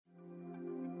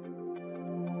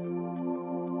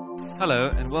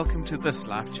Hello and welcome to this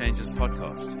Life Changes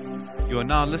podcast. You are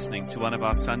now listening to one of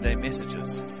our Sunday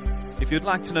messages. If you'd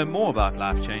like to know more about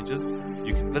Life Changes,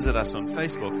 you can visit us on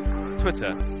Facebook,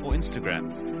 Twitter, or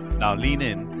Instagram. Now lean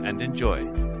in and enjoy.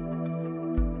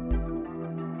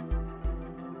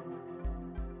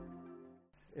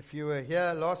 If you were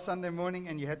here last Sunday morning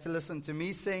and you had to listen to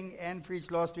me sing and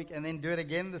preach last week and then do it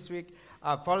again this week,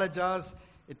 I apologize.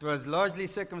 It was largely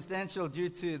circumstantial due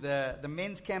to the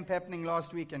men's camp happening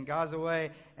last week and guys away,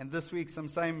 and this week some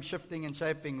same shifting and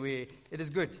shaping. It is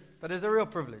good, but it's a real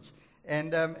privilege.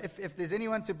 And if there's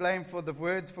anyone to blame for the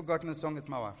words forgotten in the song, it's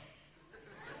my wife.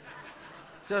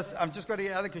 I'm just got to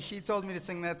get out because she told me to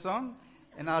sing that song,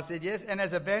 and I said yes. And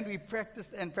as a band, we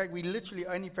practiced and we literally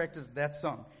only practiced that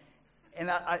song.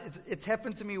 And it's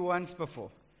happened to me once before,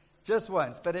 just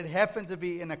once, but it happened to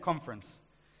be in a conference.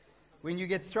 When you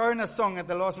get thrown a song at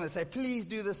the last minute, they say, please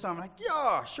do this song. I'm like,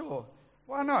 yeah, sure,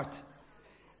 why not?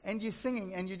 And you're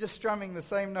singing and you're just strumming the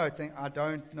same note, saying, I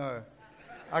don't know,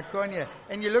 I can't hear.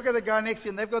 And you look at the guy next to you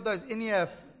and they've got those in-ear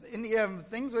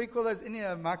things, what do you call those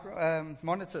in-ear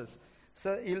monitors?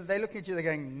 So they look at you, they're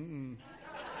going,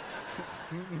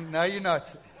 no, you're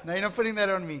not. No, you're not putting that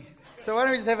on me. So why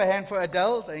don't we just have a hand for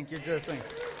Adele? Thank you, just think.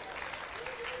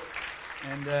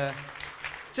 And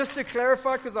just to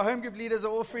clarify, because the home group leaders are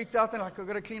all freaked out, they're like, I've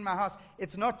got to clean my house.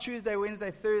 It's not Tuesday,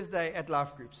 Wednesday, Thursday at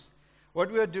life groups.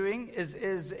 What we are doing is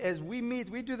as we meet,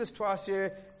 we do this twice a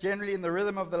year, generally in the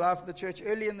rhythm of the life of the church,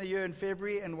 early in the year in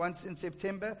February and once in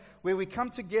September, where we come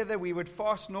together. We would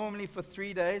fast normally for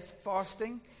 3 days,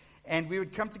 fasting. And we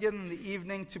would come together in the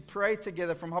evening to pray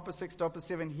together from Hopper 6 to Hopper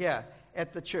 7 here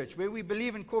at the church. Where we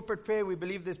believe in corporate prayer, we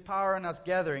believe there's power in us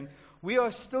gathering. We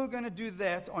are still going to do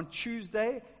that on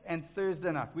Tuesday and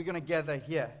Thursday night. We're going to gather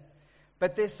here.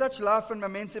 But there's such life and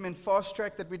momentum in Fast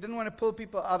Track that we didn't want to pull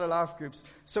people out of life groups.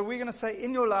 So we're going to say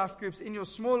in your life groups, in your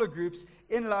smaller groups,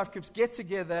 in life groups, get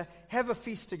together, have a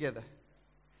feast together,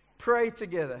 pray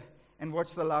together, and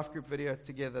watch the life group video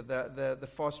together, the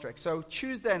Fast Track. So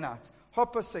Tuesday night,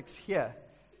 Hopper 6 here,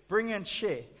 bring and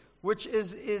share, which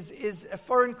is a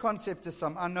foreign concept to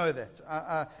some. I know that.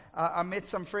 I met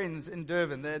some friends in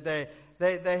Durban. They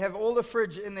have all the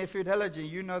fridge in their food. Hello, G,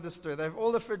 you know the story. They have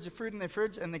all the food in their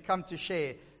fridge, and they come to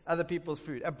share other people's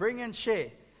food. A bring and share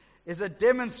is a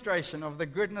demonstration of the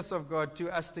goodness of God to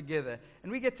us together.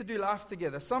 And we get to do life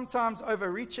together, sometimes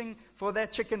overreaching for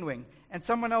that chicken wing, and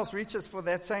someone else reaches for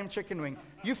that same chicken wing.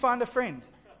 You find a friend.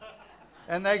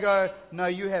 And they go, no,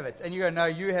 you have it. And you go, no,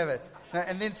 you have it.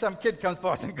 And then some kid comes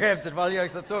past and grabs it while you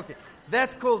guys are talking.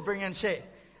 That's called bring and share.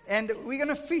 And we're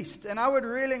going to feast. And I would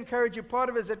really encourage you, part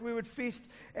of it is that we would feast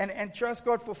and trust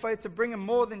God for faith to bring Him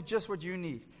more than just what you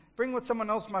need. Bring what someone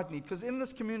else might need. Because in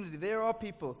this community, there are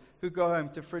people who go home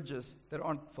to fridges that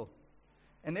aren't full.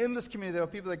 And in this community, there are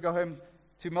people that go home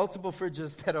to multiple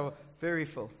fridges that are very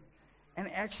full. And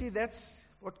actually, that's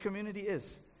what community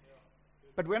is.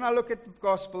 But when I look at the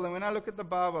gospel and when I look at the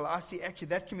Bible, I see actually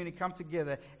that community come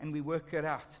together and we work it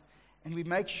out. And we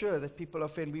make sure that people are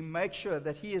fed. We make sure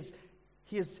that He is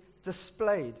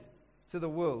displayed to the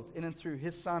world in and through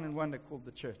His sign and wonder called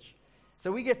the church.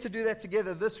 So we get to do that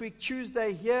together this week.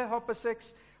 Tuesday here, Hopper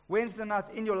 6. Wednesday night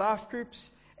in your life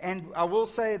groups. And I will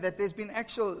say that there's been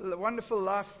actual wonderful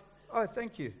life. Oh,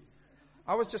 thank you.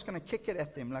 I was just going to kick it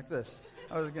at them like this.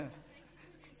 I was going to.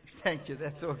 Thank you.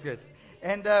 That's all good.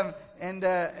 And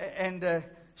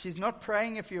she's not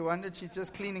praying, if you wondered. She's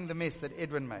just cleaning the mess that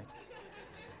Edwin made.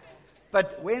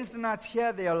 But Wednesday nights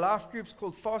here, there are life groups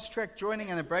called Fast Track joining,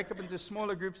 and they break up into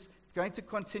smaller groups. It's going to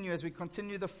continue as we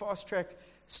continue the Fast Track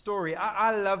story.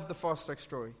 I love the Fast Track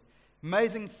story.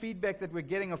 Amazing feedback that we're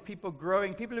getting of people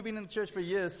growing. People who've been in the church for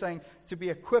years saying to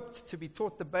be equipped, to be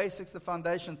taught the basics, the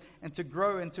foundation, and to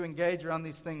grow and to engage around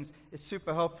these things is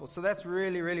super helpful. So that's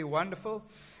really, really wonderful.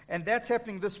 And that's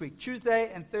happening this week.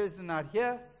 Tuesday and Thursday night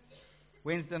here.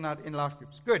 Wednesday night in life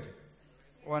groups. Good.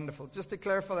 Wonderful. Just to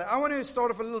clarify that. I want to start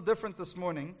off a little different this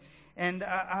morning. And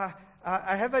I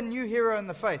have a new hero in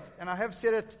the faith. And I have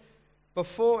said it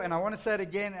before, and I want to say it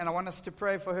again, and I want us to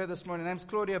pray for her this morning. Her name's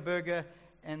Claudia Berger.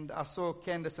 And I saw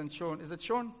Candace and Sean. Is it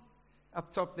Sean?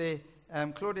 Up top there.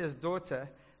 Claudia's daughter.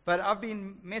 But I've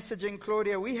been messaging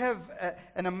Claudia. We have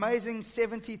an amazing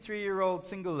 73-year-old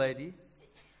single lady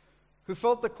who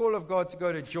felt the call of God to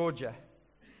go to Georgia.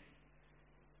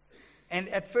 And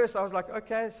at first I was like,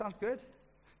 okay, sounds good.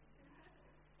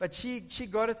 But she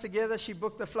got it together. She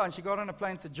booked the flight. She got on a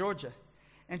plane to Georgia.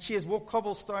 And she has walked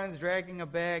cobblestones dragging a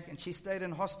bag, and she stayed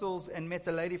in hostels and met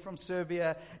a lady from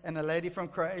Serbia and a lady from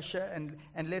Croatia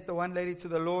and led the one lady to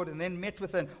the Lord, and then met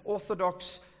with an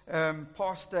Orthodox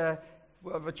pastor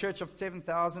of a church of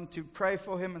 7,000 to pray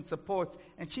for him and support.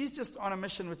 And she's just on a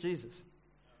mission with Jesus.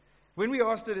 When we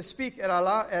asked her to speak at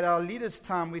our leaders'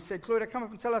 time, we said, Claudia, come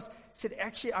up and tell us. She said,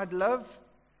 actually, I'd love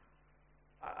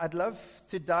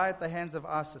to die at the hands of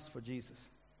ISIS for Jesus.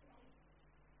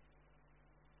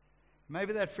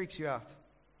 Maybe that freaks you out.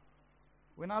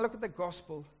 When I look at the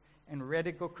gospel and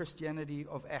radical Christianity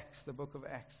of Acts, the book of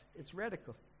Acts, it's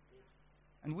radical.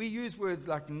 And we use words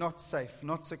like not safe,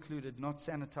 not secluded, not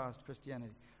sanitized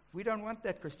Christianity. We don't want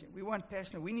that Christianity. We want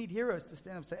passionate. We need heroes to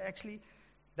stand up and say, actually,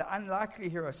 the unlikely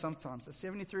hero sometimes, a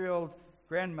 73-year-old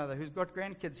grandmother who's got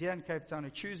grandkids here in Cape Town who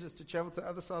chooses to travel to the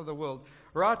other side of the world.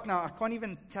 Right now, I can't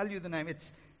even tell you the name.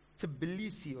 It's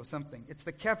Tbilisi or something. It's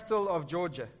the capital of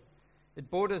Georgia. It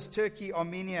borders Turkey,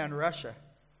 Armenia, and Russia.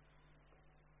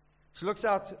 She looks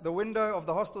out the window of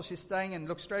the hostel she's staying in and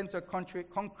looks straight into a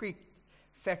concrete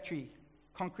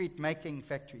making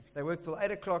factory. They work till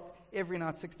 8 o'clock every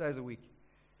night, 6 days a week.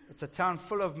 It's a town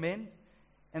full of men.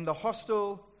 And the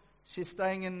hostel she's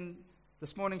staying in,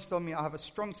 this morning she told me, I have a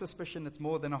strong suspicion it's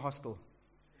more than a hostel.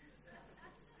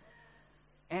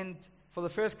 And for the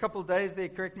first couple of days there,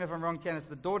 correct me if I'm wrong, Candice,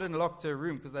 the door didn't lock to her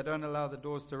room because they don't allow the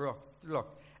doors to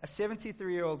lock. A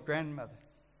 73-year-old grandmother.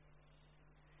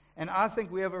 And I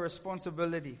think we have a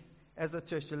responsibility as a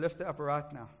church to lift her up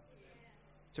right now.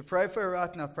 To pray for her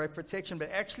right now, pray protection. But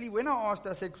actually, when I asked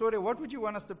her, I said, Claudia, what would you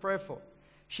want us to pray for?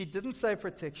 She didn't say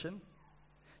protection.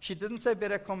 She didn't say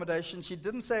better accommodation. She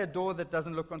didn't say a door that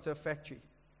doesn't look onto a factory.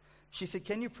 She said,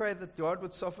 can you pray that God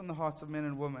would soften the hearts of men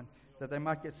and women, that they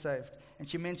might get saved? And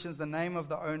she mentions the name of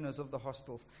the owners of the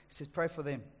hostel. She says, pray for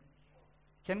them.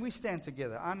 Can we stand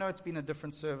together? I know it's been a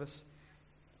different service,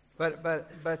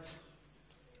 but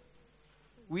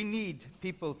we need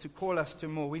people to call us to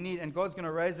more. And God's going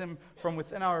to raise them from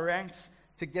within our ranks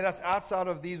to get us outside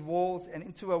of these walls and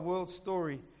into a world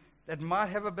story that might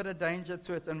have a bit of danger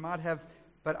to it and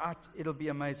it'll be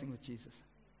amazing with Jesus.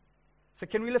 So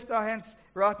can we lift our hands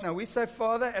right now? We say,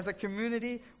 Father, as a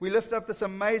community, we lift up this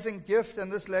amazing gift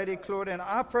and this lady, Claudia, and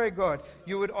I pray, God,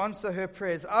 you would answer her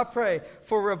prayers. I pray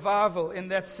for revival in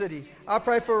that city. I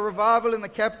pray for a revival in the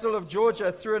capital of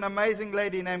Georgia through an amazing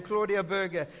lady named Claudia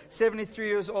Berger, 73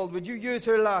 years old. Would you use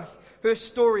her life, her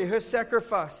story, her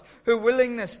sacrifice, her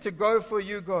willingness to go for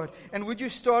you, God? And would you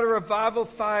start a revival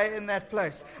fire in that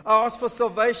place? I ask for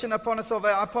salvation upon a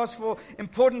salvation. I ask for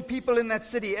important people in that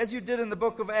city, as you did in the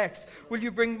book of Acts. Will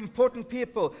you bring important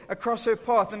people across her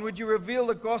path? And would you reveal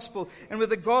the gospel? And with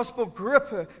the gospel,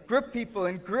 grip people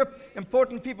and grip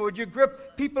important people. Would you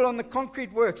grip people on the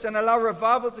concrete works and allow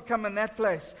revival to come in that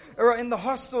place? Or in the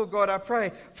hostel, God, I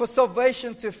pray for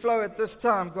salvation to flow at this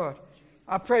time, God.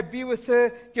 I pray, be with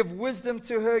her, give wisdom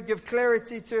to her, give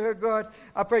clarity to her, God.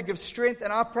 I pray, give strength,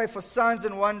 and I pray for signs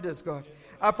and wonders, God.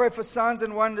 I pray for signs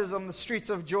and wonders on the streets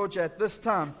of Georgia at this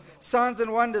time. Signs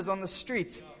and wonders on the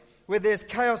street where there's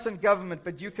chaos in government,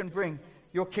 but you can bring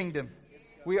your kingdom.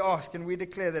 We ask and we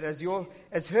declare that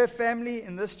as her family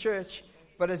in this church,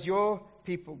 but as your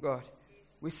people, God.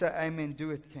 We say, amen.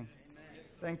 Do it, King.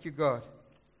 Thank you, God.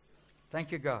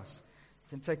 Thank you, guys.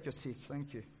 You can take your seats.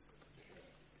 Thank you.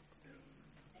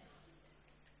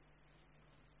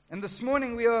 And this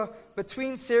morning we are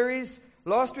between series.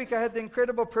 Last week I had the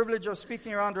incredible privilege of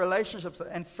speaking around relationships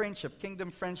and friendship,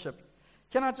 kingdom friendship.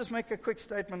 Can I just make a quick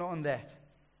statement on that?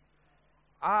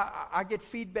 I get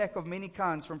feedback of many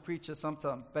kinds from preachers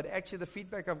sometimes, but actually the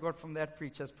feedback I've got from that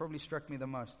preacher has probably struck me the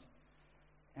most.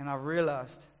 And I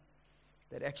realized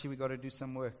that actually we got to do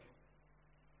some work.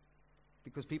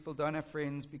 Because people don't have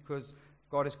friends, because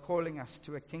God is calling us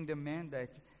to a kingdom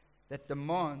mandate that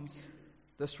demands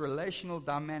this relational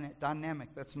dynamic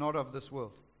that's not of this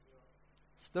world.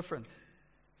 It's different.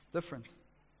 It's different.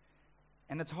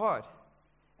 And it's hard.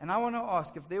 And I want to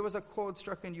ask, if there was a chord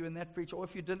struck in you in that preach, or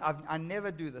if you didn't, I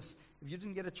never do this. If you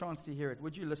didn't get a chance to hear it,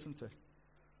 would you listen to it?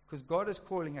 Because God is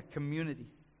calling a community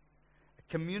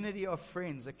of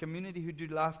friends, a community who do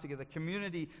life together, a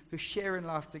community who share in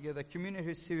life together, a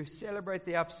community who celebrate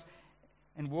the ups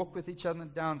and walk with each other in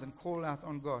the downs and call out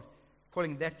on God,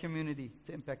 calling that community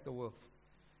to impact the world.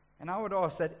 And I would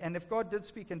ask that, and if God did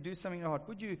speak and do something in your heart,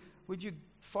 would you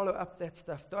follow up that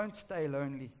stuff? Don't stay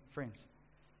lonely, friends.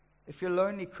 If you're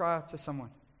lonely, cry out to someone.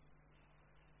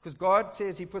 Because God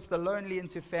says He puts the lonely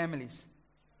into families.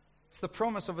 It's the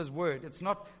promise of His word. It's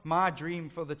not my dream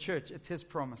for the church. It's His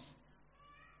promise.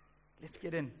 Let's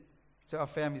get in to our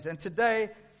families. And today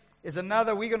is we're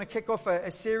going to kick off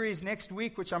a series next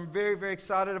week, which I'm very, very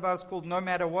excited about. It's called No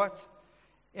Matter What,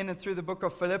 in and through the book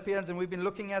of Philippians. And we've been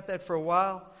looking at that for a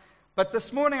while. But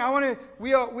this morning,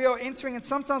 we are entering, and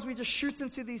sometimes we just shoot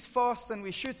into these fasts and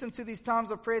we shoot into these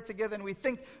times of prayer together, and we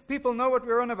think people know what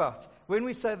we're on about when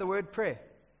we say the word prayer.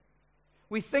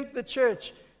 We think the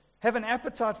church have an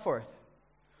appetite for it.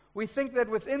 We think that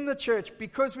within the church,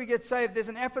 because we get saved, there's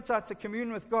an appetite to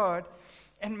commune with God.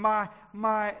 And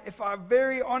if a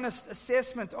very honest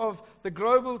assessment of the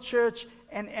global church,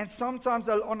 and sometimes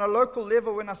on a local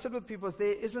level, when I sit with people,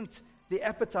 there isn't the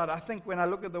appetite, I think, when I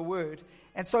look at the Word.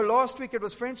 And so last week it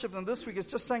was friendship, and this week it's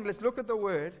just saying, let's look at the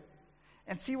Word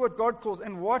and see what God calls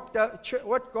and what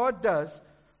God does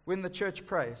when the church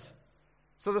prays.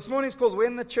 So this morning is called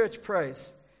When the Church Prays.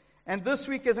 And this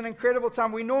week is an incredible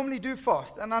time. We normally do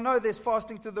fast, and I know there's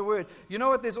fasting to the Word. You know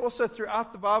what there's also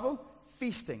throughout the Bible?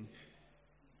 Feasting.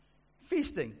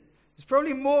 Feasting. There's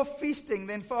probably more feasting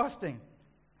than fasting.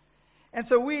 And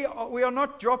so we are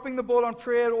not dropping the ball on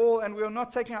prayer at all, and we are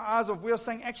not taking our eyes off. We are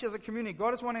saying, actually, as a community,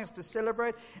 God is wanting us to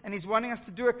celebrate, and He's wanting us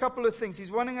to do a couple of things. He's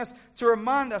wanting us to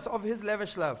remind us of His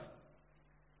lavish love.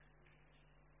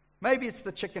 Maybe it's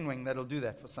the chicken wing that'll do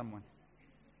that for someone.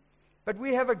 But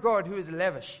we have a God who is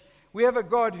lavish. We have a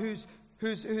God whose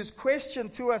question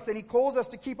to us, that He calls us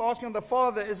to keep asking the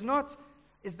Father, is not,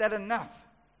 is that enough?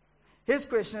 His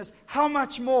question is, how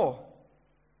much more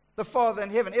the Father in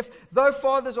heaven? Though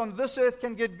fathers on this earth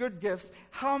can get good gifts,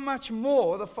 how much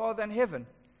more the Father in heaven?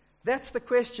 That's the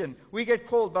question we get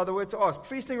called by the Word to ask.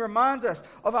 Feasting reminds us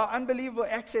of our unbelievable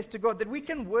access to God, that we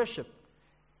can worship.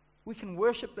 We can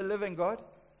worship the living God.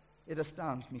 It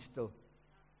astounds me still.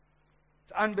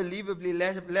 It's unbelievably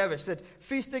lavish. That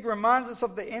feasting reminds us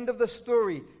of the end of the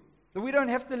story, that we don't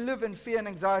have to live in fear and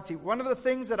anxiety. One of the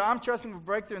things that I'm trusting for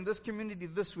breakthrough in this community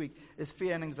this week is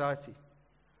fear and anxiety.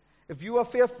 If you are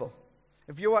fearful,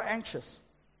 if you are anxious,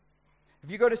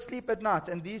 if you go to sleep at night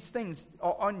and these things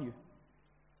are on you,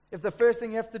 if the first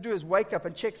thing you have to do is wake up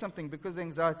and check something because of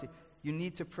anxiety, you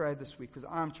need to pray this week, because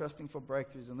I'm trusting for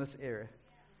breakthroughs in this area.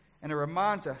 And it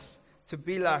reminds us to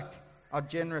be like our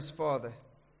generous Father.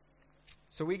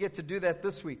 So we get to do that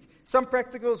this week. Some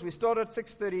practicals, we start at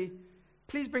 6:30.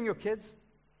 Please bring your kids.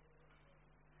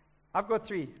 I've got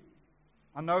 3.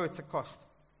 I know it's a cost.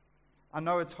 I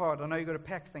know it's hard. I know you've got to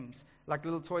pack things like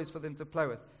little toys for them to play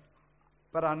with.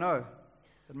 But I know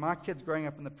that my kids growing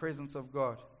up in the presence of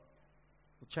God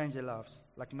will change their lives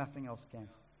like nothing else can.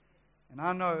 And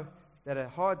I know that a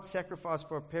hard sacrifice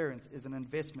for a parent is an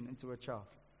investment into a child.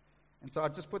 And so I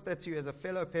just put that to you as a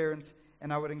fellow parent,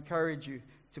 and I would encourage you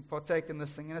to partake in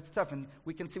this thing. And it's tough, and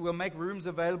we can see we'll make rooms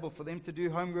available for them to do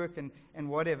homework and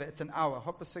whatever. It's an hour,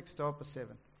 6:30 to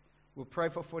 7:30. We'll pray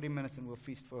for 40 minutes and we'll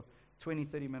feast for 20,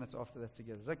 30 minutes after that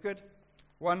together. Is that good?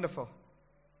 Wonderful.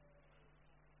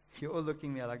 You're all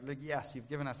looking at me like, look, yes, you've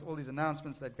given us all these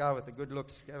announcements. That guy with the good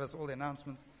looks gave us all the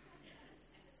announcements.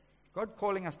 God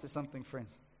calling us to something,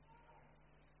 friends.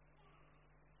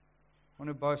 I want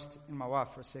to boast in my wife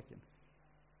for a second.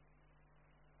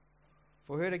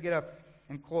 For her to get up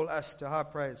and call us to high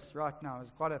praise right now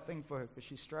is quite a thing for her, because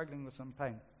she's struggling with some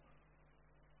pain.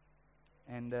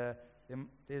 And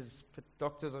there's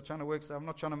doctors are trying to work, so I'm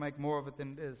not trying to make more of it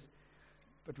than it is.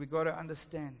 But we've got to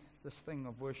understand this thing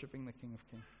of worshiping the King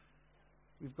of Kings.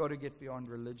 We've got to get beyond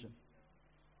religion.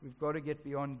 We've got to get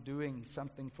beyond doing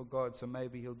something for God, so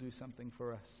maybe He'll do something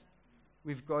for us.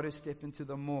 We've got to step into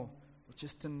the more, which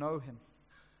is to know Him,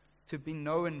 to be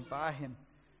known by Him,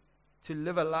 to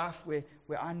live a life where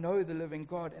I know the living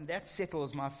God, and that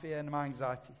settles my fear and my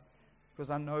anxiety, because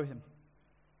I know Him.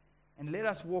 And let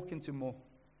us walk into more.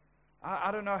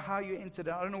 I don't know how you entered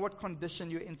in. I don't know what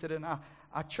condition you entered in.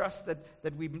 I trust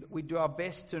that we do our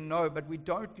best to know, but we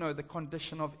don't know the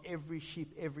condition of every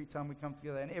sheep every time we come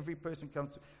together, and every person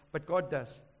comes to. But God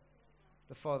does.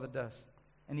 The Father does.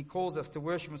 And He calls us to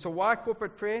worship Him. So why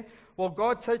corporate prayer? Well,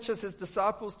 God teaches His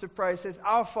disciples to pray. He says,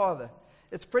 Our Father.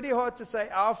 It's pretty hard to say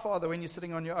Our Father when you're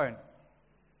sitting on your own.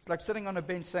 It's like sitting on a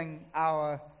bench saying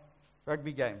our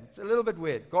rugby game. It's a little bit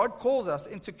weird. God calls us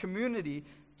into community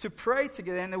to pray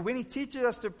together. And when He teaches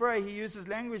us to pray, He uses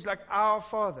language like Our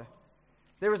Father.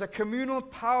 There is a communal,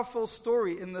 powerful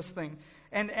story in this thing.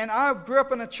 And I grew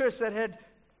up in a church that had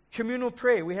communal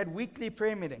prayer. We had weekly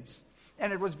prayer meetings.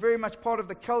 And it was very much part of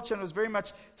the culture, and it was very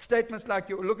much statements like,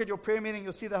 you look at your prayer meeting,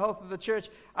 you'll see the health of the church.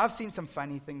 I've seen some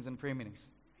funny things in prayer meetings.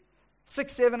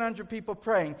 600-700 people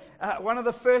praying. One of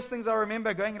the first things I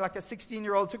remember going, like a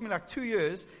 16-year-old, took me like 2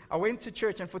 years. I went to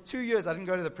church, and for 2 years I didn't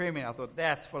go to the prayer meeting. I thought,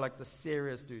 that's for like the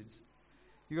serious dudes.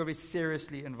 You've got to be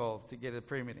seriously involved to get a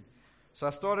prayer meeting. So I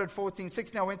started at 14,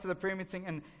 16. I went to the prayer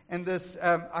meeting, and this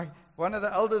one of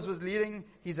the elders was leading.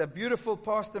 He's a beautiful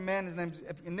pastor man. His name's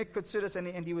Nick Kutsudas,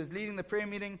 and he was leading the prayer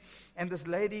meeting. And this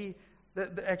lady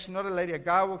actually not a lady, a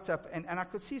guy walked up, and I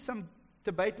could see some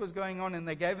debate was going on, and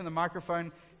they gave him the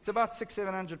microphone. It's about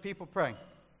 600-700 people praying.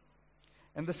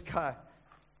 And this guy,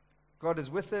 God is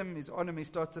with him, he's on him, he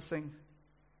starts to sing,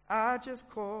 I just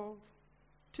called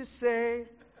to say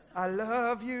I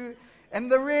love you. And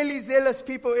the really zealous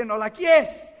people in are like,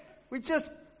 yes, we're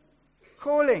just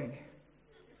calling.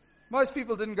 Most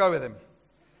people didn't go with him.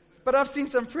 But I've seen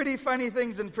some pretty funny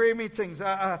things in prayer meetings.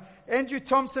 Andrew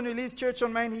Thompson, who leads Church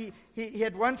on Main, he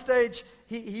had one stage,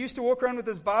 he used to walk around with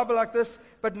his Bible like this,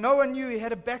 but no one knew he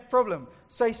had a back problem.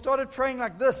 So he started praying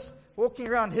like this, walking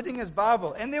around, hitting his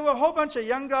Bible. And there were a whole bunch of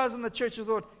young guys in the church who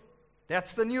thought,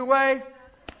 that's the new way.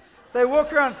 They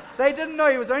walk around. They didn't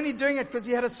know he was only doing it because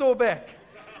he had a sore back.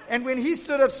 And when he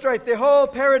stood up straight, their whole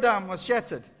paradigm was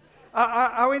shattered.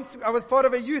 I was part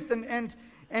of a youth, and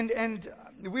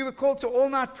we were called to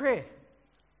all-night prayer.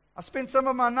 I spent some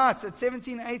of my nights at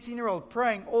 17, 18-year-old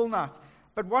praying all night.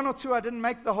 But one or two, I didn't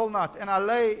make the whole night. And I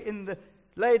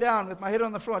lay down with my head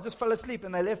on the floor. I just fell asleep,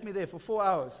 and they left me there for 4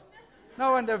 hours.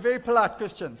 No wonder, very polite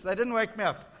Christians. They didn't wake me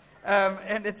up.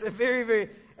 And it's a very, very...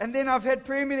 And then I've had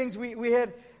prayer meetings.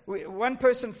 One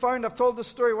person phoned, I've told this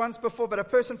story once before, but a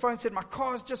person phoned and said, my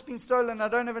car's just been stolen, I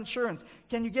don't have insurance.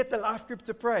 Can you get the life group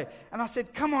to pray? And I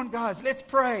said, come on guys, let's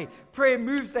pray. Prayer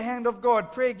moves the hand of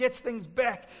God. Prayer gets things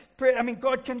back.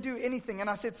 God can do anything. And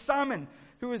I said, Simon,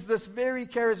 who was this very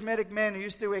charismatic man who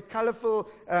used to wear colorful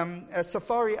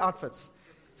safari outfits.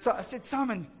 So I said,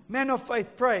 Simon, man of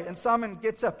faith, pray. And Simon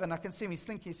gets up, and I can see him, he's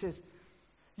thinking, he says,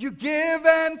 you give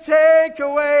and take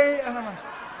away. And I'm like,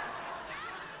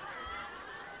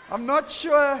 I'm not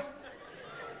sure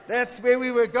that's where we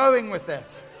were going with that.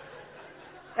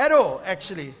 At all,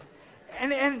 actually.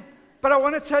 But I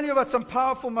want to tell you about some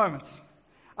powerful moments.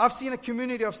 I've seen a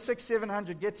community of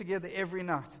 600-700 get together every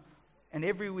night and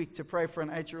every week to pray for an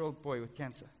 8-year-old boy with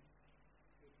cancer.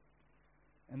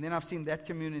 And then I've seen that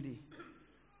community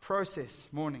process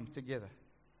mourning together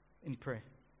in prayer.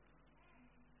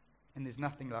 And there's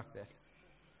nothing like that.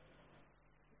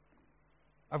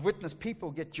 I've witnessed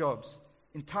people get jobs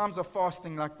in times of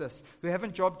fasting like this, who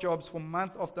haven't jobs for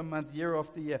month after month, year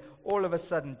after year. All of a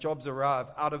sudden, jobs arrive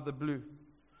out of the blue.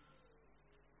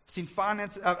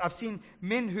 I've seen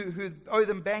men who owe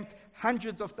them bank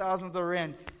hundreds of thousands of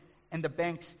rand, and the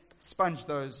banks squash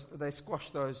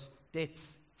those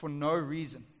debts for no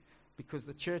reason, because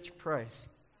the church prays,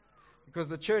 because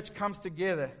the church comes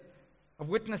together. I've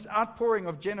witnessed outpouring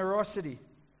of generosity.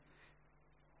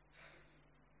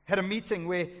 Had a meeting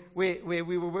where we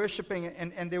were worshiping,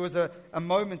 and there was a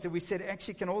moment that we said,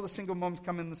 actually, can all the single moms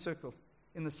come in the circle,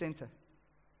 in the center?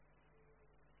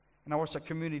 And I watched our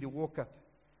community walk up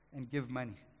and give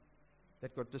money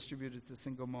that got distributed to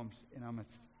single moms in our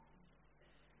midst.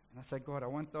 And I said, God, I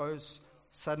want those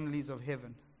suddenlies of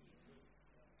heaven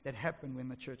that happen when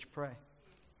the church pray.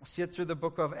 I see it through the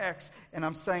book of Acts, and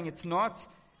I'm saying it's not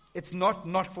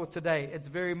for today. It's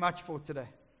very much for today.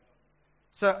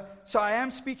 So I am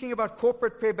speaking about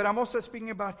corporate prayer, but I'm also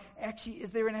speaking about, actually,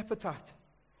 is there an appetite?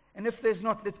 And if there's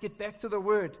not, let's get back to the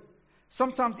Word.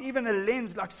 Sometimes even a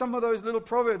lens, like some of those little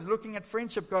proverbs looking at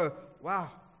friendship, go, wow.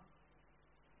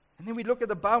 And then we look at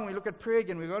the Bible, and we look at prayer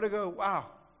again, we've got to go, wow.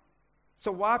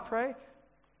 So why pray?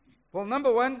 Well,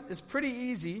 number one is pretty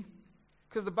easy,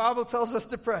 because the Bible tells us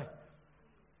to pray.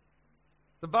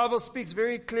 The Bible speaks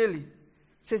very clearly. It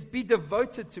says, be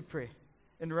devoted to prayer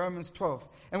in Romans 12.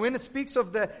 And when it speaks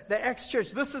of the Acts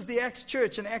church, this is the Acts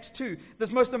church in Acts 2,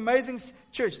 this most amazing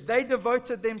church. They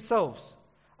devoted themselves.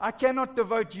 I cannot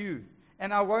devote you,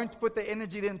 and I won't put the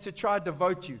energy in to try to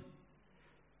devote you.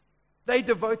 They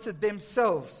devoted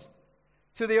themselves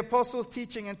to the apostles'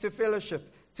 teaching and to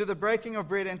fellowship, to the breaking of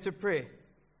bread and to prayer.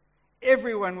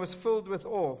 Everyone was filled with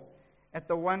awe at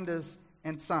the wonders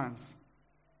and signs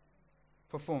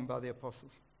performed by the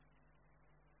apostles.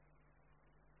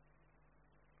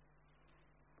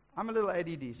 I'm a little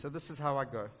ADD, so this is how I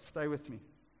go. Stay with me.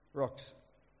 Rocks.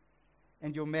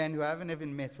 And your man who I haven't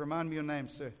even met, remind me your name,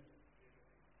 sir.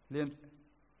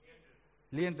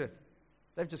 Leander.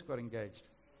 They've just got engaged.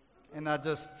 And I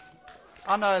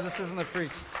know this isn't a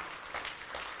preach.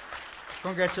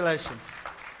 Congratulations.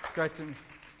 It's great to meet.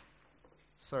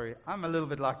 Sorry, I'm a little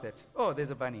bit like that. Oh,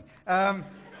 there's a bunny.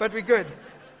 But we're good.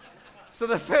 So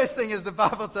the first thing is the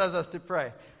Bible tells us to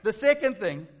pray. The second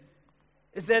thing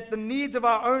is that the needs of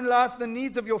our own life, the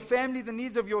needs of your family, the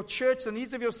needs of your church, the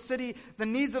needs of your city, the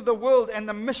needs of the world, and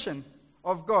the mission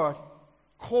of God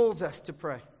calls us to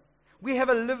pray. We have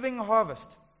a living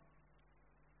harvest.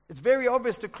 It's very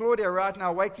obvious to Claudia right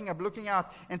now, waking up, looking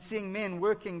out, and seeing men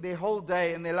working their whole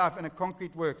day in their life in a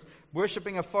concrete works,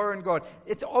 worshipping a foreign god.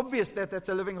 It's obvious that that's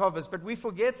a living harvest, but we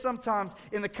forget sometimes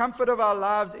in the comfort of our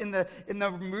lives, in the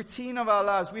routine of our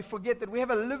lives, we forget that we have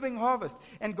a living harvest.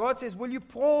 And God says, will you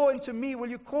pour into me? Will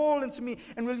you call into me?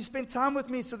 And will you spend time with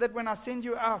me so that when I send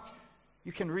you out,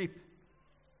 you can reap?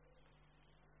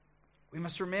 We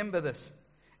must remember this.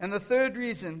 And the third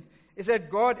reason is that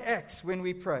God acts when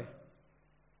we pray.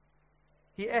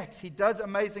 He acts. He does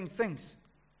amazing things.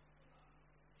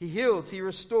 He heals. He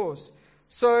restores.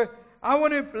 So I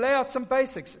want to lay out some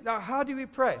basics. Now, how do we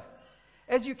pray?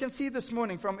 As you can see this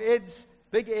morning from Ed's,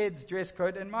 Big Ed's dress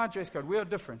code and my dress code, we are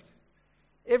different.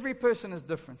 Every person is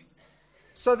different.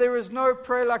 So there is no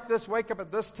pray like this, wake up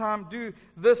at this time, do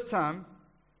this time.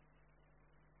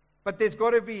 But there's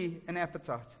got to be an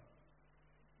appetite.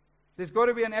 There's got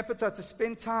to be an appetite to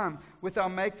spend time with our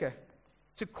Maker,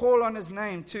 to call on His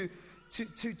name, to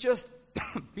just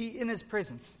be in His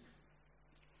presence.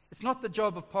 It's not the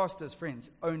job of pastors, friends,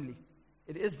 only.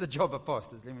 It is the job of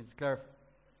pastors, let me just clarify.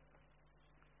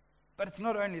 But it's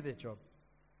not only their job.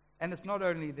 And it's not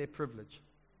only their privilege.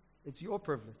 It's your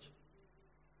privilege.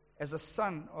 As a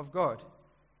son of God,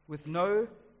 with no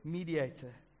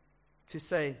mediator, to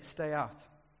say, stay out.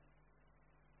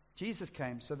 Jesus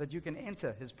came so that you can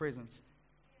enter His presence.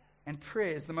 And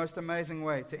prayer is the most amazing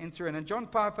way to enter in. And John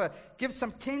Piper gives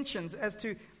some tensions as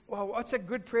to, well, what's a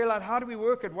good prayer like? How do we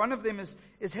work it? One of them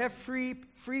is have free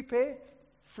prayer,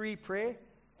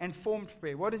 and formed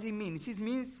prayer. What does he mean? He says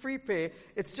free prayer,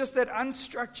 it's just that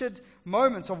unstructured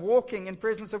moments of walking in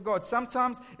presence of God.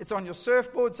 Sometimes it's on your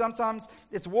surfboard. Sometimes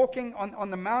it's walking on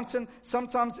the mountain.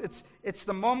 Sometimes it's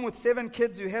the mom with 7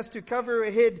 kids who has to cover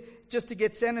her head just to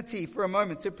get sanity for a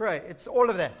moment to pray. It's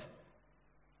all of that.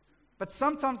 But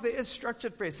sometimes there is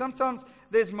structured prayer. Sometimes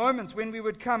there's moments when we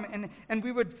would come and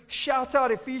we would shout out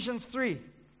Ephesians 3.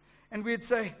 And we'd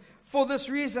say, for this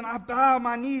reason I bow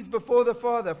my knees before the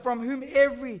Father, from whom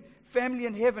every family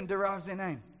in heaven derives their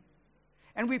name.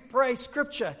 And we pray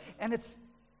Scripture, and it's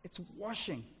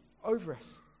washing over us.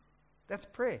 That's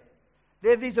prayer.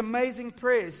 There are these amazing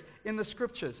prayers in the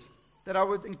Scriptures that I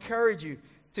would encourage you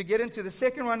to get into. The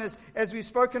second one is, as we've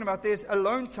spoken about, there's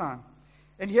alone time.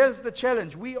 And here's the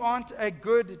challenge. We aren't a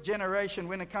good generation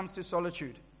when it comes to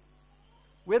solitude.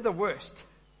 We're the worst.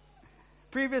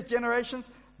 Previous generations,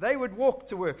 they would walk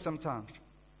to work sometimes.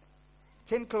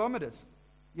 10 kilometers.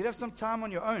 You'd have some time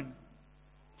on your own.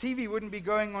 TV wouldn't be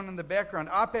going on in the background.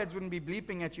 iPads wouldn't be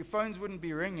bleeping at you. Phones wouldn't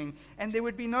be ringing. And there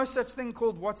would be no such thing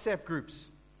called WhatsApp groups.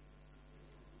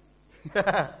 Do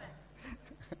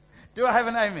I have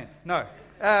an amen? No.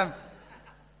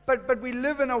 But we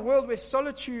live in a world where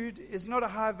solitude is not a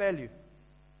high value.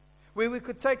 Where we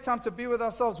could take time to be with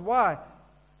ourselves. Why?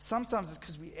 Sometimes it's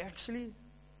because we actually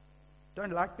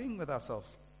don't like being with ourselves.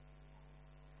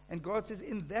 And God says,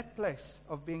 in that place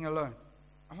of being alone,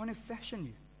 I want to fashion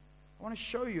you. I want to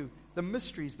show you the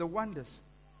mysteries, the wonders.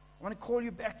 I want to call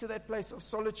you back to that place of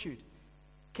solitude.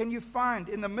 Can you find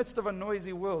in the midst of a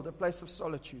noisy world a place of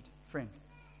solitude, friend?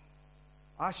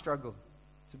 I struggle,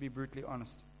 to be brutally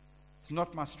honest. It's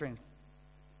not my strength.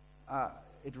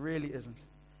 It really isn't.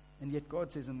 And yet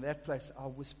God says, in that place, I'll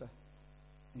whisper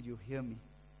and you'll hear me.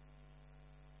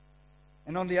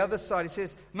 And on the other side, He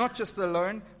says, not just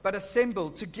alone, but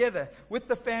assembled together with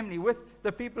the family, with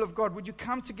the people of God. Would you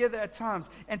come together at times,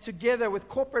 and together with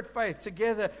corporate faith,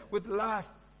 together with life,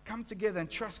 come together and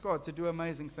trust God to do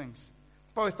amazing things.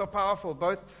 Both are powerful,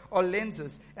 both are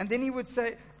lenses. And then He would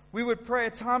say, we would pray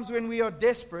at times when we are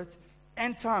desperate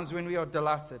and times when we are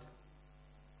delighted.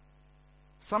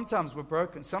 Sometimes we're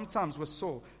broken, sometimes we're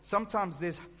sore, sometimes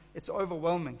it's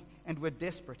overwhelming and we're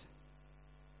desperate.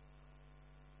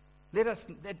 Let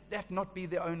that not be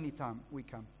the only time we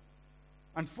come.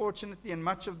 Unfortunately, in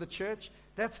much of the church,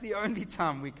 that's the only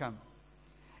time we come.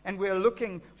 And we're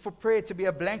looking for prayer to be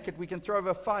a blanket we can throw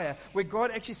over fire, where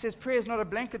God actually says prayer is not a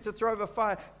blanket to throw over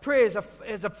fire. Prayer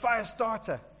is a fire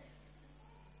starter.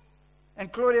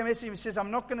 And Claudia Messi says,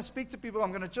 I'm not going to speak to people,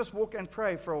 I'm going to just walk and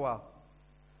pray for a while.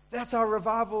 That's how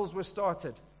revivals were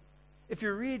started. If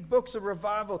you read books of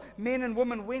revival, men and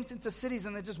women went into cities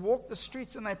and they just walked the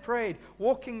streets and they prayed,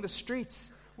 walking the streets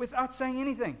without saying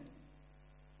anything.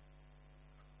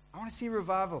 I want to see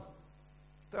revival.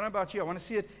 I don't know about you. I want to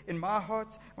see it in my heart.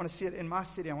 I want to see it in my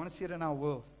city. I want to see it in our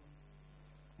world.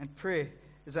 And prayer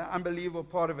is an unbelievable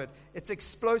part of it. It's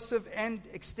explosive and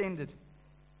extended.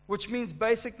 Which means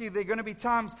basically there are going to be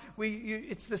times where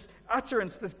it's this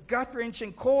utterance, this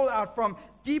gut-wrenching call out from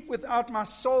deep without my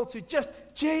soul to just,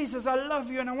 Jesus, I love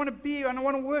you and I want to be you and I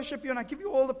want to worship you and I give you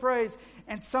all the praise.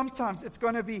 And sometimes it's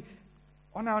going to be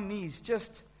on our knees,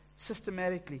 just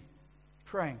systematically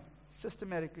praying,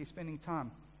 systematically spending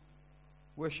time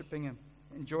worshiping Him,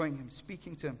 enjoying Him,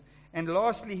 speaking to Him. And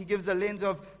lastly, he gives a lens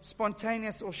of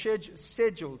spontaneous or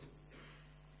scheduled.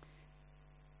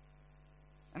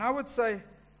 And I would say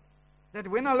that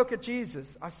when I look at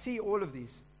Jesus, I see all of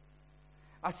these.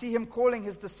 I see Him calling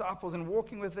His disciples and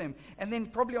walking with them. And then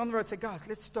probably on the road say, guys,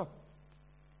 let's stop.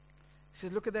 He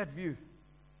says, look at that view.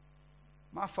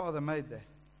 My Father made that.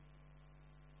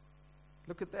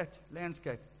 Look at that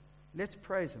landscape. Let's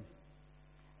praise Him.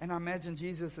 And I imagine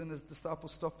Jesus and His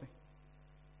disciples stopping.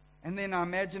 And then I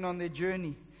imagine on their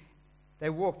journey, they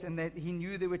walked and He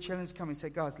knew there were challenges coming. He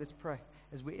said, guys, let's pray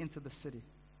as we enter the city.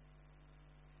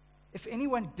 If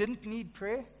anyone didn't need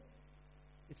prayer,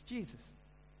 it's Jesus.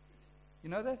 You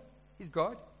know that? He's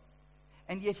God.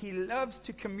 And yet He loves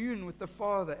to commune with the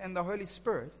Father and the Holy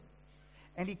Spirit.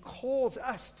 And He calls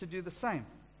us to do the same.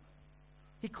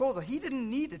 He calls us. He didn't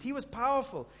need it. He was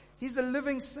powerful. He's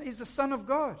the Son of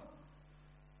God.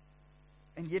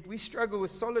 And yet we struggle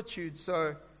with solitude,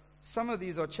 so some of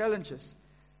these are challenges.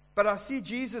 But I see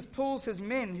Jesus pulls His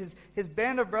men, his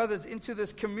band of brothers, into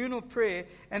this communal prayer.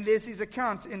 And there's these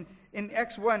accounts in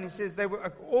Acts 1. He says they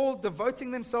were all devoting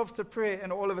themselves to prayer,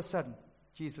 and all of a sudden,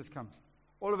 Jesus comes.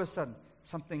 All of a sudden,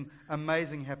 something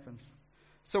amazing happens.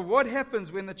 So what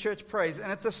happens when the church prays?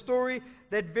 And it's a story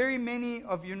that very many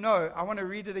of you know. I want to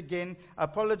read it again. I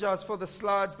apologize for the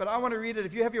slides, but I want to read it.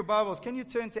 If you have your Bibles, can you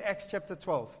turn to Acts chapter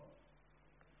 12?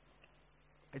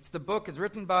 It's the book. It's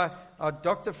written by our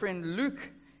doctor friend Luke,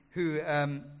 who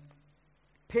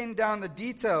penned down the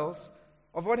details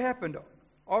of what happened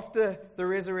after the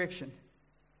resurrection.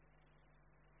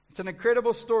 It's an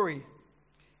incredible story.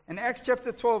 In Acts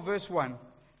chapter 12, verse 1,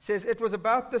 says, it was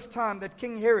about this time that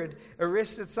King Herod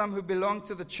arrested some who belonged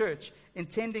to the church,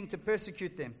 intending to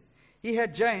persecute them. He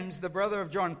had James, the brother of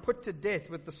John, put to death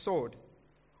with the sword.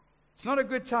 It's not a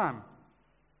good time.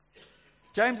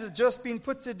 James has just been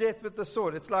put to death with the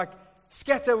sword. It's like,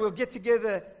 scatter, we'll get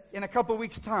together in a couple of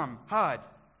weeks' time. Hide.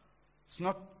 It's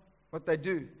not what they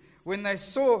do. When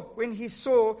he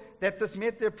saw that this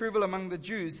met the approval among the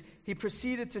Jews, he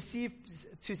proceeded to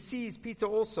seize Peter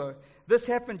also. This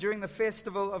happened during the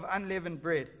festival of unleavened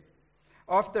bread.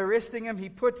 After arresting him, he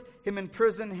put him in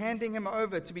prison, handing him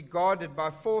over to be guarded by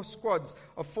 4 squads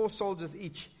of 4 soldiers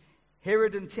each.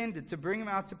 Herod intended to bring him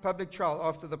out to public trial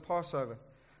after the Passover.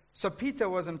 So Peter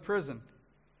was in prison,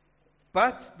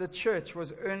 but the church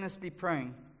was earnestly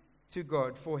praying to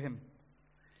God for him.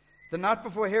 The night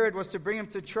before Herod was to bring him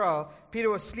to trial, Peter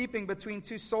was sleeping between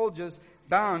 2 soldiers,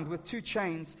 bound with 2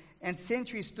 chains, and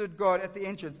sentries stood guard at the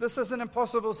entrance. This is an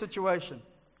impossible situation.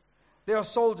 There are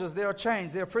soldiers, there are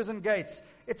chains, there are prison gates.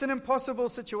 It's an impossible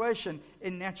situation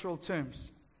in natural terms.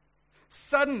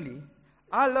 Suddenly,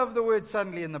 I love the word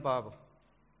suddenly in the Bible.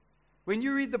 When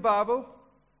you read the Bible,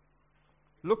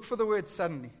 look for the word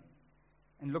suddenly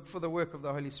and look for the work of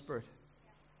the Holy Spirit.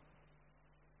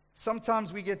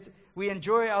 Sometimes we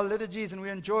enjoy our liturgies and we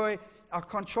enjoy our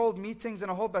controlled meetings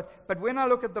and a whole, but when I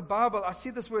look at the Bible, I see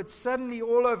this word suddenly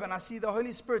all over, and I see the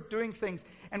Holy Spirit doing things.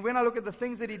 And when I look at the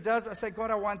things that He does, I say, God,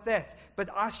 I want that. But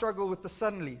I struggle with the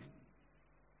suddenly.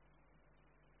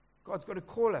 God's got to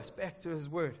call us back to His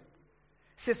word. It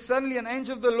says, suddenly an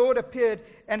angel of the Lord appeared,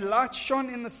 and light shone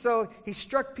in the cell. He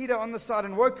struck Peter on the side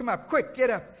and woke him up. Quick, get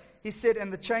up, he said,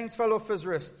 and the chains fell off his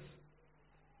wrists.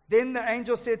 Then the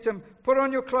angel said to him, put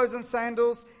on your clothes and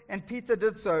sandals. And Peter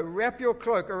did so. Wrap your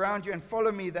cloak around you and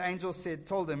follow me, the angel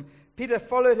told him. Peter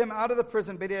followed him out of the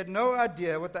prison, but he had no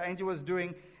idea what the angel was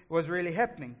doing was really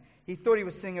happening. He thought he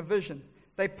was seeing a vision.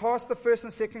 They passed the first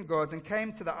and second guards and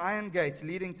came to the iron gate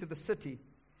leading to the city.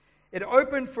 It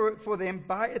opened for them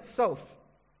by itself.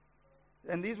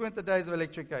 And these weren't the days of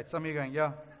electric gates. Some of you are going,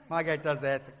 yeah, my gate does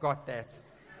that, got that.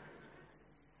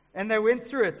 And they went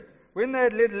through it. When they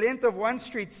had led the length of one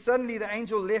street, suddenly the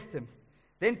angel left him.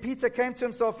 Then Peter came to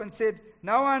himself and said,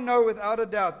 now I know without a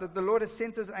doubt that the Lord has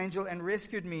sent His angel and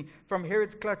rescued me from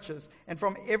Herod's clutches and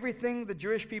from everything the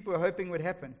Jewish people were hoping would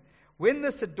happen. When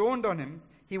this had dawned on him,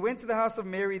 he went to the house of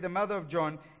Mary, the mother of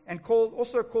John, and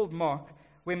also called Mark,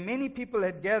 where many people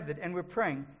had gathered and were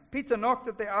praying. Peter knocked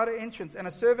at the outer entrance, and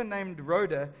a servant named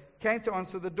Rhoda came to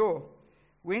answer the door.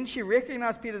 When she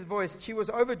recognized Peter's voice, she was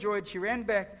overjoyed. She ran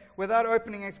back without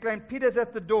opening and exclaimed, Peter's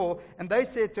at the door. And they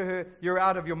said to her, you're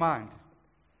out of your mind.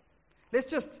 Let's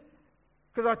just,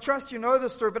 because I trust you know the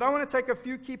story, but I want to take a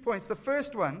few key points. The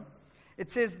first one,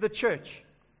 it says the church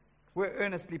were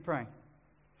earnestly praying.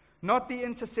 Not the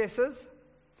intercessors,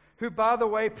 who, by the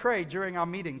way, pray during our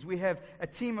meetings. We have a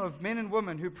team of men and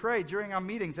women who pray during our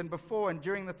meetings and before and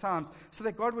during the times so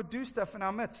that God would do stuff in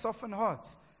our midst, soften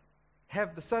hearts,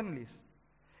 have the suddenlies.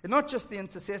 And not just the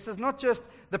intercessors, not just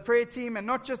the prayer team, and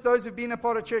not just those who've been a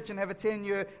part of church and have a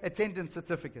 10-year attendance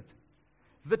certificate.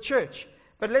 The church.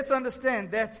 But let's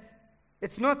understand that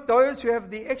it's not those who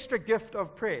have the extra gift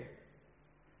of prayer.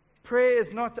 Prayer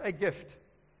is not a gift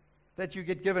that you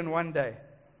get given one day.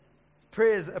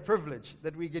 Prayer is a privilege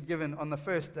that we get given on the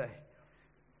first day.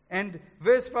 And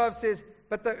verse 5 says,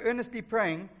 but they're earnestly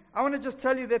praying. I want to just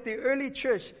tell you that the early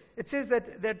church, it says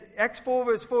that Acts 4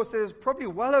 verse 4 says probably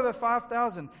well over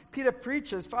 5,000. Peter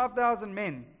preaches 5,000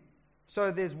 men.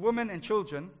 So there's women and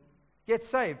children get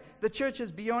saved. The church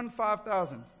is beyond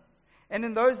 5,000. And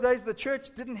in those days, the church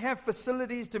didn't have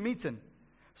facilities to meet in.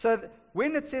 So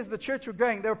when it says the church were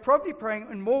going, they were probably praying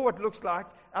in more what looks like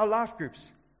our life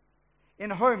groups. In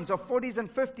homes of 40s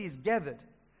and 50s gathered.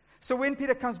 So when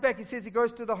Peter comes back, he says he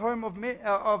goes to the home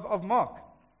of Mark.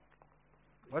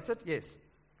 What's it? Yes.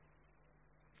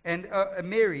 And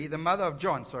Mary, the mother of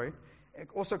John,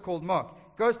 also called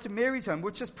Mark, goes to Mary's home,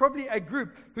 which is probably a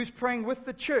group who's praying with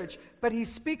the church, but he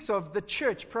speaks of the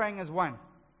church praying as one.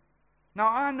 Now,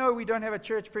 I know we don't have a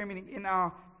church prayer meeting in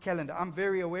our calendar. I'm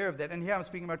very aware of that. And here I'm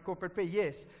speaking about corporate prayer,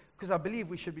 yes, because I believe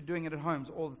we should be doing it at homes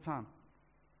all the time.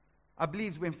 I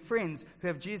believe when friends who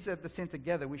have Jesus at the center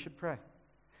gather, we should pray.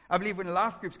 I believe when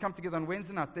life groups come together on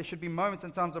Wednesday night, there should be moments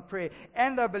and times of prayer.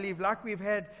 And I believe, like we've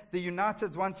had the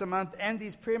Uniteds once a month and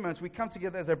these prayer moments, we come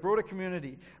together as a broader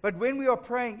community. But when we are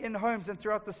praying in homes and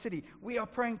throughout the city, we are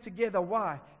praying together.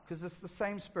 Why? Because it's the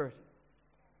same Spirit.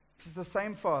 It's the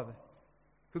same Father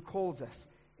who calls us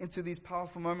into these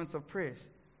powerful moments of prayers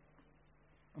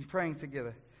and praying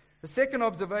together. The second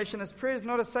observation is prayer is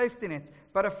not a safety net,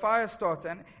 but a fire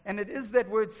starter. And it is that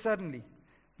word suddenly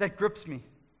that grips me.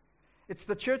 It's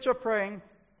the church are praying.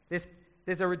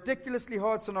 There's a ridiculously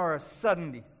hard scenario.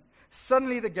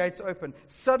 Suddenly the gates open.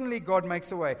 Suddenly God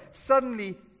makes a way.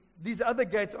 Suddenly these other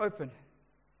gates open.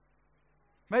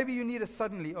 Maybe you need a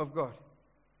suddenly of God.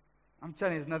 I'm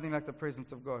telling you, there's nothing like the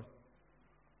presence of God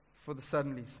for the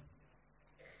suddenlies.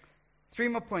 3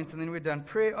 more points and then we're done.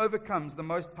 Prayer overcomes the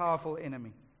most powerful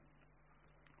enemy.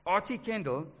 R.T.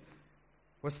 Kendall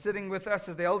was sitting with us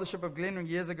as the eldership of Glenring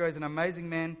years ago. He's an amazing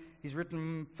man. He's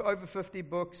written over 50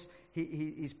 books.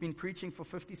 He's been preaching for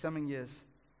 50-something years.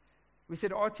 We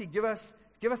said, R.T., give us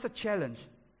a challenge.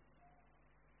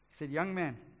 He said, young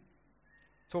man,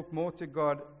 talk more to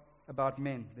God about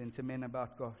men than to men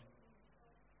about God.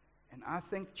 And I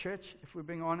think, church, if we're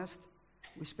being honest,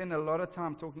 we spend a lot of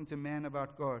time talking to man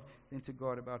about God than to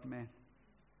God about man.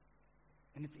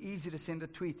 And it's easy to send a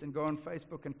tweet and go on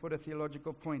Facebook and put a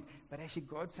theological point. But actually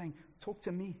God's saying, talk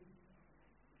to me.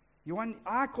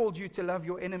 I called you to love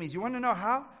your enemies. You want to know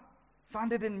how?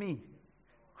 Find it in me.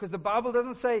 Because the Bible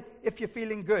doesn't say, if you're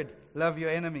feeling good, love your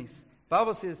enemies. The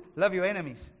Bible says, love your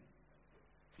enemies.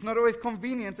 It's not always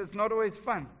convenient. It's not always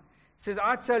fun. It says,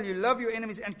 I tell you, love your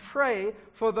enemies and pray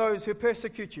for those who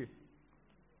persecute you.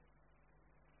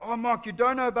 Oh, Mark, you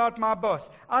don't know about my boss.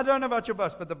 I don't know about your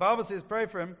boss. But the Bible says, pray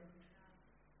for him.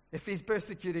 If he's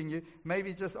persecuting you,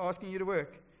 maybe he's just asking you to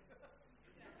work.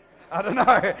 I don't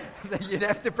know. You'd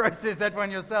have to process that one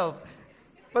yourself.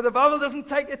 But the Bible doesn't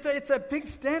take, it's a big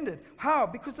standard. How?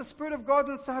 Because the Spirit of God's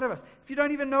inside of us. If you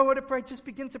don't even know what to pray, just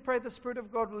begin to pray. The Spirit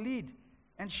of God will lead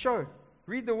and show.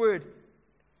 Read the Word.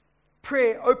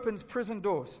 Prayer opens prison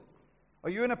doors. Are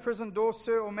you in a prison door,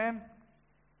 sir or ma'am?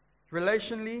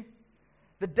 Relationally?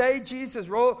 The day Jesus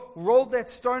rolled that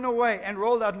stone away and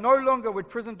rolled out, no longer would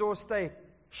prison doors stay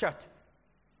shut.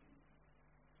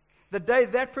 The day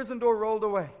that prison door rolled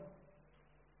away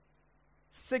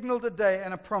signaled a day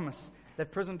and a promise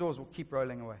that prison doors will keep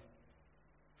rolling away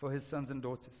for his sons and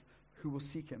daughters who will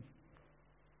seek him.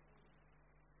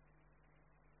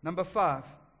 Number 5,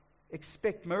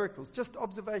 expect miracles. Just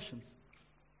observations.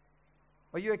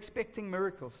 Are you expecting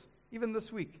miracles? Even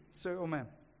this week, sir or ma'am.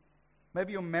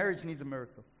 Maybe your marriage needs a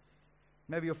miracle.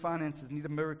 Maybe your finances need a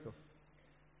miracle.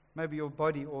 Maybe your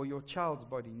body or your child's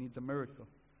body needs a miracle.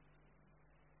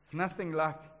 It's nothing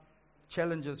like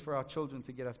challenges for our children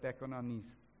to get us back on our knees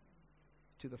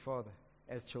to the Father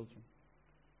as children.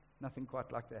 Nothing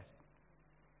quite like that.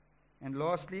 And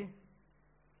lastly,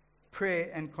 prayer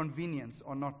and convenience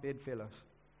are not bedfellows.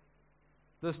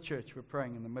 This church, we're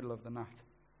praying in the middle of the night.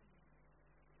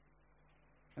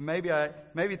 And maybe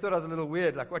thought I was a little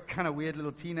weird. Like, what kind of weird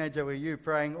little teenager were you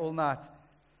praying all night?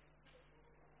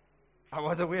 I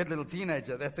was a weird little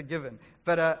teenager, that's a given.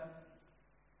 But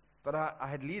I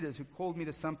had leaders who called me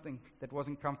to something that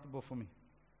wasn't comfortable for me.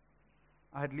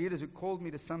 I had leaders who called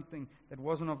me to something that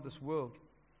wasn't of this world.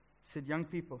 Said, young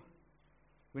people,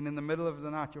 when in the middle of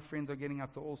the night your friends are getting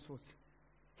up to all sorts,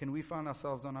 can we find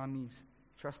ourselves on our knees,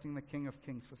 trusting the King of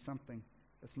Kings for something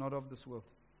that's not of this world?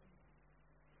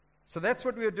 So that's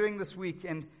what we are doing this week,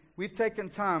 and we've taken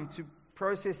time to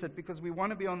process it because we want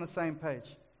to be on the same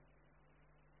page.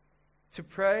 To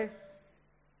pray.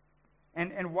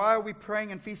 And why are we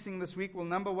praying and feasting this week? Well,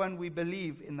 number one, we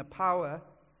believe in the power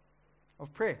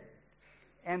of prayer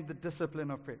and the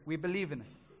discipline of prayer. We believe in it.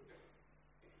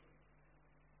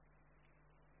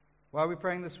 Why are we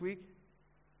praying this week?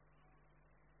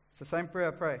 It's the same prayer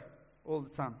I pray all the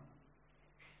time.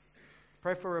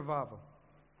 Pray for revival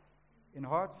in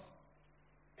hearts.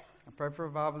 I pray for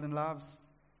revival in lives,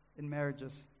 in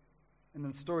marriages, and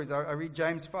in stories. I read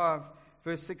James 5,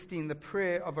 verse 16. The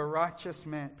prayer of a righteous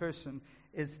person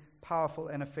is powerful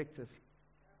and effective.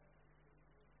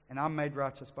 And I'm made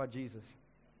righteous by Jesus.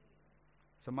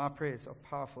 So my prayers are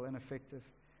powerful and effective.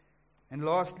 And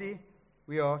lastly,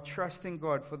 we are trusting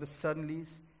God for the suddenlies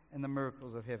and the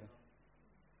miracles of heaven.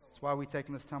 That's why we're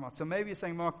taking this time out. So maybe you're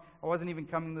saying, Mark, I wasn't even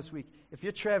coming this week. If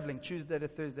you're traveling Tuesday to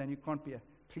Thursday and you can't be here,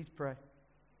 please pray.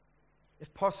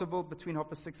 If possible, between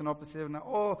 6:30 and 7:30.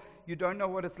 Or you don't know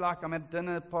what it's like. I'm at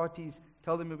dinner parties.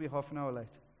 Tell them you'll be half an hour late.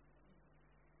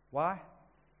 Why?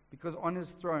 Because on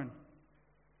his throne,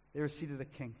 there is seated a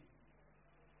king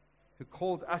who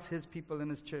calls us, his people in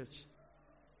his church,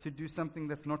 to do something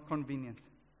that's not convenient.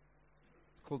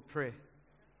 It's called prayer.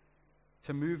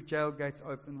 To move jail gates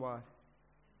open wide.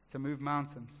 To move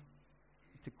mountains.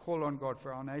 To call on God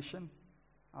for our nation,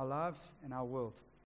 our lives, and our world.